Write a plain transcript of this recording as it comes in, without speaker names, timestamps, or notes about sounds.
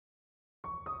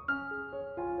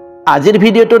আজিৰ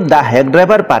ভিডিঅ'টোত দা hack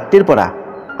driver পাৰ্টিৰ পৰা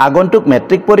আগন্তুক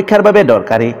মেট্ৰিক পৰীক্ষাৰ বাবে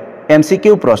দৰকাৰী MCQ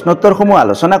প্ৰশ্নোত্তৰসমূহ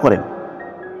আলোচনা কৰিম।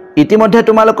 ইতিমধ্যে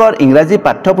তোমালোকৰ ইংৰাজী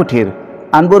পাঠ্যপুথিৰ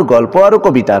আনবোৰ গল্প আৰু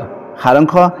কবিতাৰ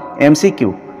সাৰাংশ MCQ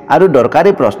আৰু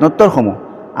দৰকাৰী প্ৰশ্নোত্তৰসমূহ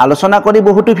আলোচনা কৰি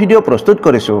বহুতো ভিডিঅ' প্ৰস্তুত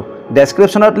কৰিছোঁ।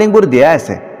 ডেছক্ৰিপশ্যনত লিংকবোৰ দিয়া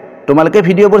আছে, তোমালোকে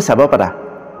ভিডিঅ'বোৰ চাব পাৰা।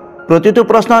 প্ৰতিটো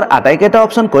প্ৰশ্নৰ আটাইকেইটা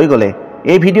অপশ্যন কৈ গ'লে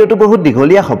এই ভিডিঅ'টো বহুত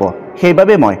দীঘলীয়া হ'ব,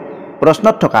 সেইবাবে মই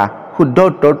প্ৰশ্নত থকা শুদ্ধ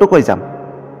উত্তৰটো কৈ যাম।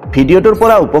 ভিডিঅ'টোৰ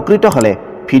পৰা উপকৃত হ'লে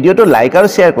ভিডিঅ'টো লাইক আৰু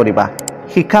শ্বেয়াৰ কৰিবা।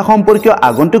 শিক্ষা সম্পৰ্কীয়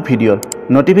আগন্তুক ভিডিঅ'ৰ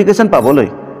নটিফিকেশ্যন পাবলৈ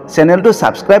চেনেলটো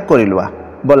ছাবস্ক্ৰাইব কৰি লোৱা।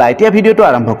 ব'লা এতিয়া ভিডিঅ'টো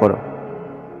আৰম্ভ কৰোঁ।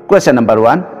 Question number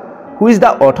 1, who is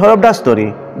the author of the story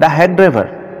the hack driver?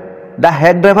 The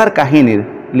hack driver কাহিনীৰ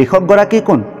লিখকগৰাকী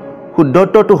কোন? শুদ্ধ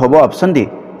উত্তৰটো হ'ব option D,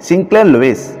 সিনক্লেয়াৰ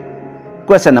Lewis.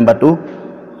 Question number 2,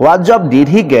 what job did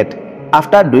he get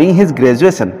after doing his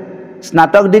graduation?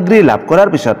 স্নাতক ডিগ্ৰী লাভ কৰাৰ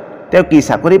পিছত তেওঁ কি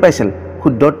চাকৰি পাইছিল?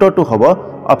 শুদ্ধ উত্তৰটো হ'ব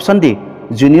option D,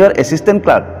 junior assistant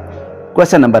clerk.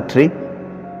 Question number 3,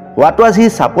 what was he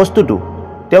suppose to do?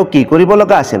 তেওঁ কি কৰিব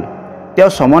লগা আছিল? তেওঁ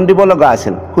চমন দিব লগা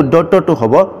আছিল। শুদ্ধ উত্তৰটো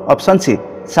হ'ব option C,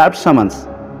 serve চমন্স।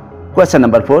 Question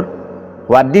number 4,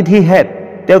 what did he হেট?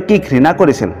 তেওঁ কি ঘৃণা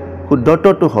কৰিছিল? শুদ্ধ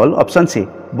উত্তৰটো হ'ল option C,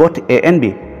 both A and B।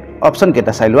 Option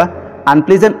কেইটা চাই লোৱা,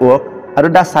 আনপ্লিজেণ্ট ৱৰ্ক আৰু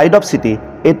the side of city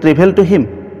A travel to him.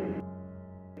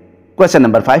 Question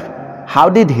number 5, how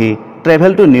did he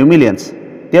travel two new millions?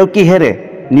 তেওঁ কিহেৰে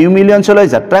নিউ মিলিয়নছলৈ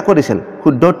যাত্ৰা কৰিছিল?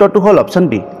 শুদ্ধ উত্তৰটো হ'ল option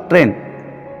B, train.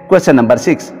 Question number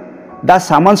 6, the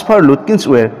চামন্স for লুটকিন্স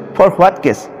ৱেৰ for what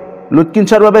cash?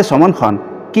 লুটকিন্সৰ বাবে চমনখন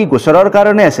কি গোচৰৰ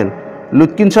কাৰণে আছিল?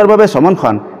 লুটকিন্সৰ বাবে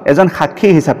চমনখন এজন সাক্ষী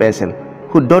হিচাপে আছিল।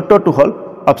 শুদ্ধ উত্তৰটো হ'ল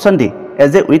option D,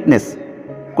 as a witness.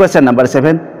 Question number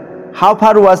 7, how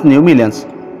ফাৰ was new millions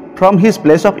from his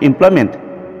place of employment?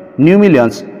 New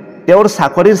millions তেওঁৰ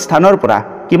চাকৰিৰ স্থানৰ পৰা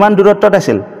কিমান দূৰত্বত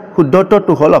আছিল? শুদ্ধ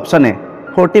উত্তৰটো হ'ল option A,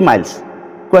 40 miles.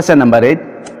 Question number 8,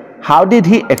 how did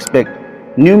he expect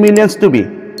new millions two B?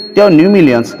 তেওঁ নিউ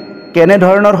মিলিয়নছ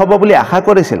কেনেধৰণৰ হ'ব বুলি আশা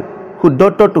কৰিছিল? শুদ্ধ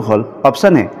উত্তৰটো হ'ল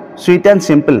option A, sweet and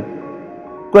simple.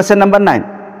 Question number 9,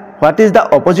 what is the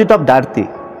opposite of dirty?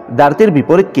 ডাৰ্টিৰ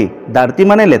বিপৰীত কি? ডাৰ্টি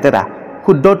মানে লেতেৰা।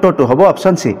 শুদ্ধ উত্তৰটো হ'ব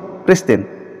option C, pristine.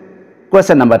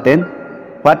 Question number 10,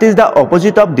 what is the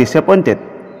opposite of disappointed?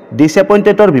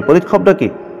 ডিছএপইণ্টেডৰ বিপৰীত শব্দ কি?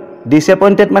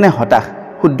 ডিছএপইণ্টেড মানে হতাশ।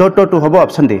 শুদ্ধ উত্তৰটো হ'ব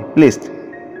option D, pleased.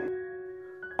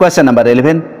 Question number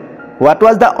 11, what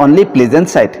was the only pleasant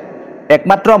চাইট?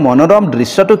 একমাত্ৰ মনোৰম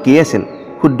দৃশ্যটো কি আছিল?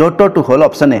 শুদ্ধ উত্তৰটো হ'ল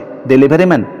option A, delivery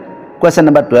man. Question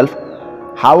number 12,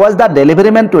 how was the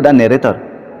delivery man to the নেৰেটৰ?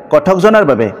 কথকজনৰ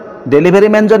বাবে ডেলিভাৰী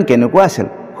মেনজন কেনেকুৱা আছিল?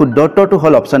 শুদ্ধ উত্তৰটো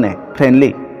হ'ল option A, friendly.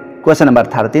 Question number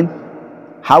 13,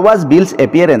 how was bills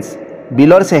appearance?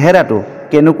 বিলৰ চেহেৰাটো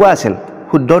কেনেকুৱা আছিল?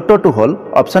 শুদ্ধ উত্তৰটো হ'ল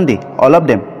option D, all of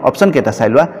them. Option কেইটা চাই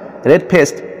লোৱা, ৰেড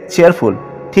ফেচড, চেয়াৰফুল,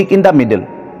 থিক in the middle.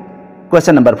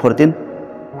 Question number 14,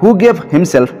 who gave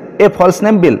himself A false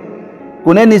name বিল?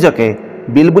 কোনে নিজকে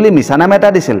বিল বুলি মিছা নাম এটা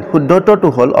দিছিল? শুদ্ধ উত্তৰটো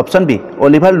হ'ল option B,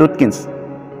 Oliver লুটকিন্স।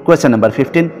 Question number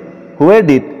 15, where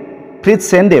did fridge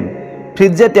send them?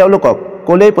 ফ্ৰিজে তেওঁলোকক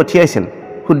ক'লৈ পঠিয়াইছিল?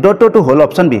 শুদ্ধ উত্তৰটো হ'ল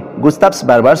option B, গুষ্টাভছ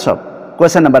barber shop.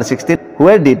 Question number 16,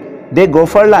 where did they গ'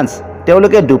 ফৰ লাঞ্চ?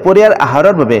 তেওঁলোকে দুপৰীয়াৰ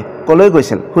আহাৰৰ বাবে ক'লৈ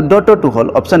গৈছিল? শুদ্ধ উত্তৰটো হ'ল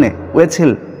option A, ৱেটছ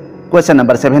hill. Question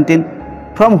number 17,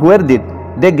 from where did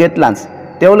they get lunch?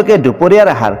 তেওঁলোকে দুপৰীয়াৰ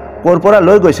আহাৰ ক'ৰ পৰা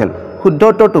লৈ গৈছিল? শুদ্ধ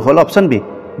উত্তৰটো হ'ল option B,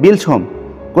 bills home.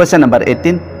 Question number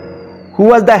 18, who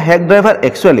was the hack driver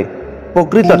actually?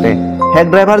 প্ৰকৃততে হেক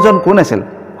ড্ৰাইভাৰজন কোন আছিল?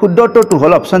 শুদ্ধ উত্তৰটো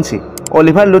হ'ল অপশ্যন চি,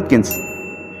 অলিভাৰ লুটকিন্স।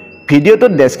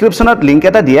 ভিডিঅ'টোত ডেছক্ৰিপশ্যনত লিংক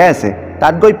এটা দিয়া আছে,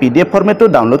 তাত গৈ PDF ফৰ্মেটটো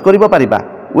ডাউনলোড কৰিব পাৰিবা।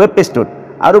 ৱেব পেজটোত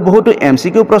আৰু বহুতো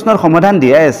MCQ প্ৰশ্নৰ সমাধান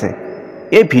দিয়াই আছে।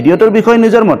 এই ভিডিঅ'টোৰ বিষয়ে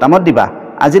নিজৰ মতামত দিবা।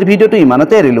 আজিৰ ভিডিঅ'টো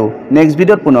ইমানতে এৰিলোঁ, নেক্সট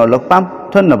ভিডিঅ'ত পুনৰ লগ পাম।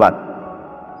 ধন্যবাদ।